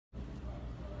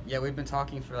Yeah, we've been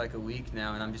talking for like a week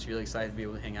now, and I'm just really excited to be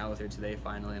able to hang out with her today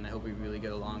finally, and I hope we really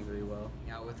get along really well.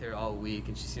 Hang out with her all week,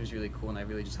 and she seems really cool, and I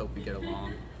really just hope we get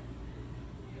along.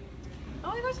 Oh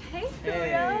my gosh, hey Julio!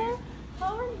 Hey.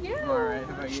 How are you? I'm alright,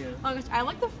 how about you? Oh my gosh, I have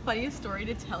like the funniest story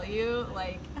to tell you.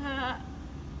 Like,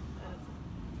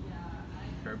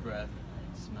 Her breath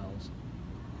smells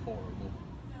horrible.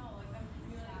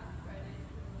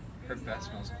 Her breath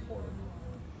smells horrible.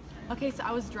 okay, so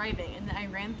I was driving and then I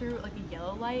ran through like a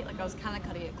yellow light, like I was kind of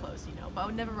cutting it close, you know, but I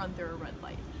would never run through a red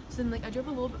light. So then like I drove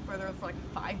a little bit further for like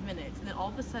 5 minutes, and then all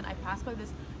of a sudden I passed by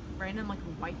this random like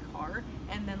white car,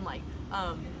 and then like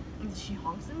she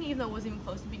honks at me even though I wasn't even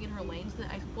close to being in her lane. So then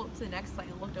I pulled up to the next light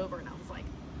and looked over, and I was like,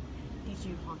 did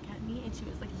you honk at me? And she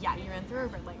was like, yeah, you ran through a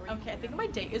red light. Okay, I think my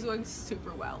date is going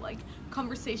super well. Like,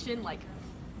 conversation, like,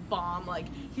 bomb. Like,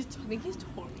 I think he's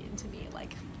totally into me.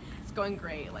 Like, it's going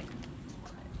great. Like,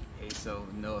 Hey, so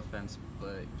no offense,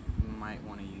 but you might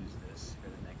want to use this for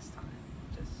the next time,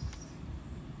 just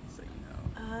so you know.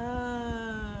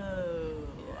 oh,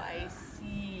 I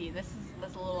see. That's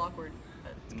a little awkward,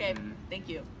 but it's okay. Thank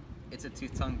you. It's a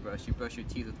tooth tongue brush. You brush your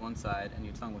teeth with one side and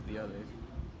your tongue with the other.